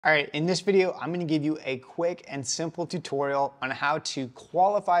All right, in this video, I'm gonna give you a quick and simple tutorial on how to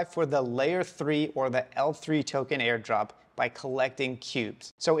qualify for the layer 3 or the L3 token airdrop by collecting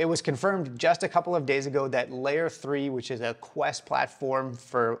cubes. So it was confirmed just a couple of days ago that layer 3, which is a quest platform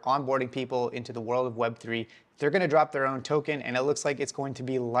for onboarding people into the world of Web3, they're gonna drop their own token, and it looks like it's going to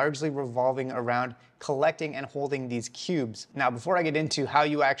be largely revolving around collecting and holding these cubes. Now, before I get into how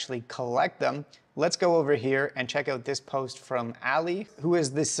you actually collect them, let's go over here and check out this post from Ali, who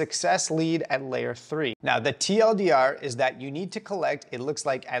is the success lead at layer 3. Now, the TLDR is that you need to collect, it looks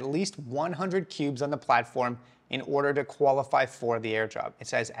like, at least 100 cubes on the platform in order to qualify for the airdrop. It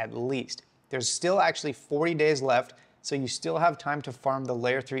says at least. There's still actually 40 days left, so you still have time to farm the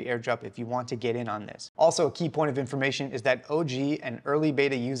layer 3 airdrop if you want to get in on this. Also, a key point of information is that OG and early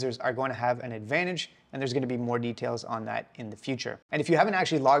beta users are going to have an advantage, and there's going to be more details on that in the future. And if you haven't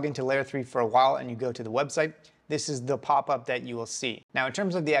actually logged into layer 3 for a while and you go to the website, this is the pop-up that you will see. Now, in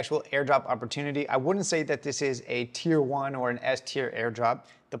terms of the actual airdrop opportunity, I wouldn't say that this is a tier 1 or an S tier airdrop.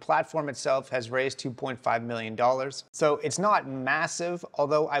 The platform itself has raised $2.5 million. So it's not massive,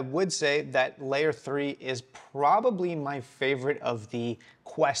 although I would say that layer 3 is probably my favorite of the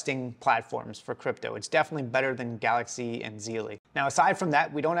questing platforms for crypto. It's definitely better than Galaxy and Zealy. Now, aside from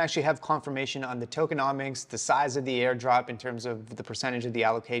that, we don't actually have confirmation on the tokenomics, the size of the airdrop in terms of the percentage of the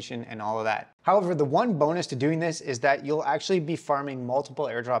allocation and all of that. However, the one bonus to doing this is that you'll actually be farming multiple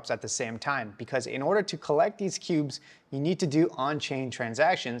airdrops at the same time, because in order to collect these cubes, you need to do on-chain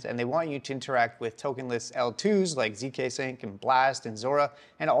transactions, and they want you to interact with tokenless L2s like zkSync and Blast and Zora,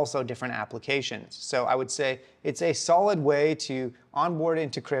 and also different applications. So I would say it's a solid way to onboard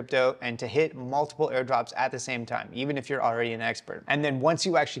into crypto and to hit multiple airdrops at the same time, even if you're already an expert. And then once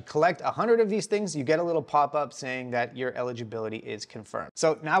you actually collect 100 of these things, you get a little pop-up saying that your eligibility is confirmed.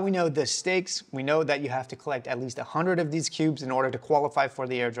 So now we know the stakes. We know that you have to collect at least 100 of these cubes in order to qualify for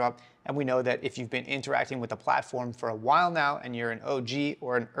the airdrop. And we know that if you've been interacting with the platform for a while now and you're an OG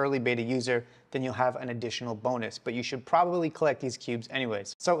or an early beta user, then you'll have an additional bonus, but you should probably collect these cubes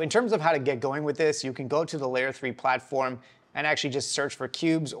anyways. So in terms of how to get going with this, you can go to the layer 3 platform and actually just search for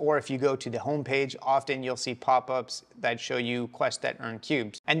cubes, or if you go to the homepage, often you'll see pop-ups that show you quests that earn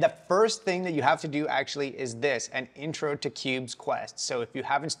cubes. And the first thing that you have to do actually is this, an intro to cubes quest. So if you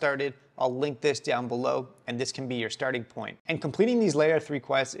haven't started, I'll link this down below, and this can be your starting point. And completing these layer 3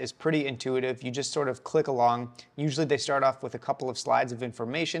 quests is pretty intuitive. You just sort of click along. Usually they start off with a couple of slides of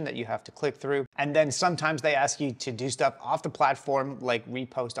information that you have to click through. And then sometimes they ask you to do stuff off the platform, like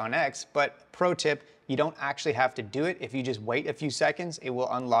repost on X. But pro tip, you don't actually have to do it. If you just wait a few seconds, it will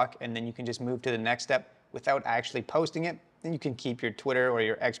unlock, and then you can just move to the next step without actually posting it. Then you can keep your Twitter or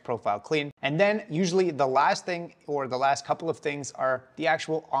your X profile clean. And then usually the last thing or the last couple of things are the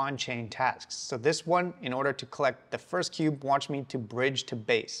actual on-chain tasks. So this one, in order to collect the first cube, wants me to bridge to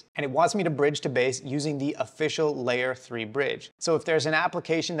base. And it wants me to bridge to base using the official layer 3 bridge. So if there's an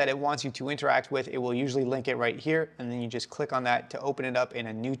application that it wants you to interact with, it will usually link it right here. And then you just click on that to open it up in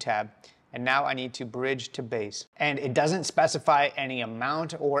a new tab. And now I need to bridge to base. And it doesn't specify any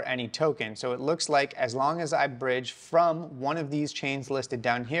amount or any token. So it looks like as long as I bridge from one of these chains listed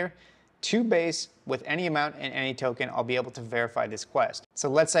down here to base with any amount and any token, I'll be able to verify this quest. So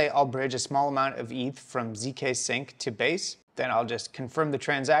let's say I'll bridge a small amount of ETH from zkSync to base. Then I'll just confirm the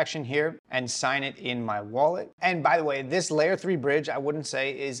transaction here and sign it in my wallet. And by the way, this layer 3 bridge, I wouldn't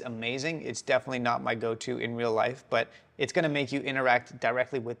say is amazing. It's definitely not my go-to in real life, but it's gonna make you interact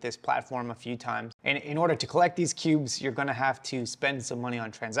directly with this platform a few times. And in order to collect these cubes, you're gonna have to spend some money on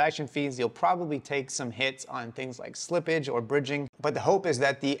transaction fees. You'll probably take some hits on things like slippage or bridging, but the hope is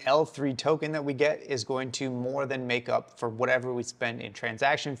that the L3 token that we get is going to more than make up for whatever we spend in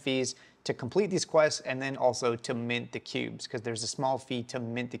transaction fees to complete these quests, and then also to mint the cubes, because there's a small fee to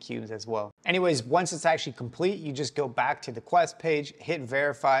mint the cubes as well. Anyways, once it's actually complete, you just go back to the quest page, hit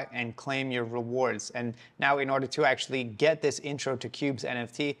verify, and claim your rewards. And now in order to actually get this intro to cubes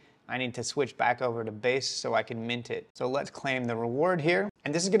NFT, I need to switch back over to base so I can mint it. So let's claim the reward here.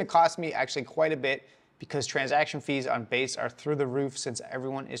 And this is gonna cost me actually quite a bit, because transaction fees on base are through the roof since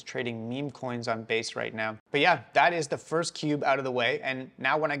everyone is trading meme coins on base right now. But yeah, that is the first cube out of the way. And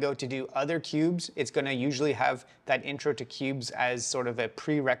now when I go to do other cubes, it's gonna usually have that intro to cubes as sort of a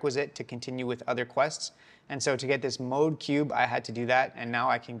prerequisite to continue with other quests. And so to get this mode cube, I had to do that. And now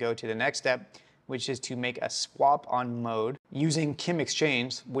I can go to the next step, which is to make a swap on mode using Kim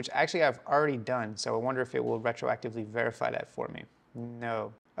Exchange, which actually I've already done. So I wonder if it will retroactively verify that for me.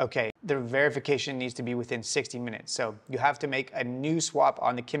 No. Okay, the verification needs to be within 60 minutes. So you have to make a new swap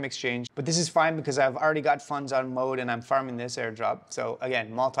on the Kim exchange, but this is fine because I've already got funds on mode and I'm farming this airdrop. So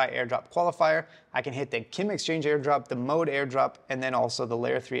again, multi-airdrop qualifier. I can hit the Kim exchange airdrop, the mode airdrop, and then also the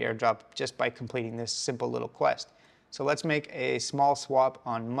layer 3 airdrop just by completing this simple little quest. So let's make a small swap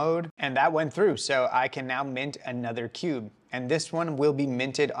on mode, and that went through. So I can now mint another cube, and this one will be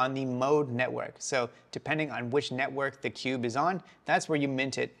minted on the mode network. So depending on which network the cube is on, that's where you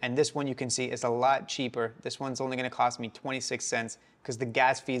mint it. And this one you can see is a lot cheaper. This one's only gonna cost me 26 cents because the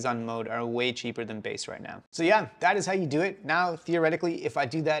gas fees on mode are way cheaper than base right now. So yeah, that is how you do it. Now, theoretically, if I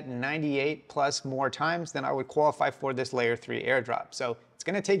do that 98 plus more times, then I would qualify for this layer 3 airdrop. So it's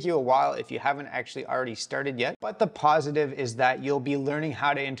gonna take you a while if you haven't actually already started yet, but the positive is that you'll be learning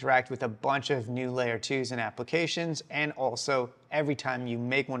how to interact with a bunch of new layer 2s and applications, and also every time you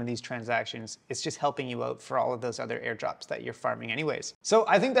make one of these transactions, it's just helping you out for all of those other airdrops that you're farming anyways. So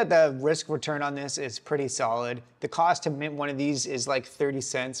I think that the risk return on this is pretty solid. The cost to mint one of these is like 30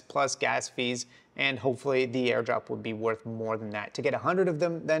 cents plus gas fees, and hopefully the airdrop would be worth more than that. To get 100 of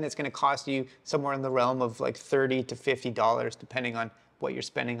them, then it's gonna cost you somewhere in the realm of like $30 to $50, depending on what you're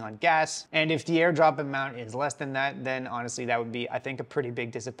spending on gas. And if the airdrop amount is less than that, then honestly, that would be, I think, a pretty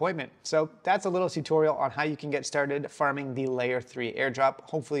big disappointment. So that's a little tutorial on how you can get started farming the layer 3 airdrop.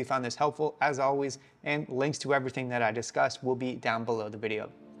 Hopefully you found this helpful as always, and links to everything that I discussed will be down below the video.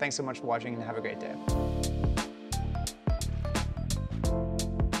 Thanks so much for watching and have a great day.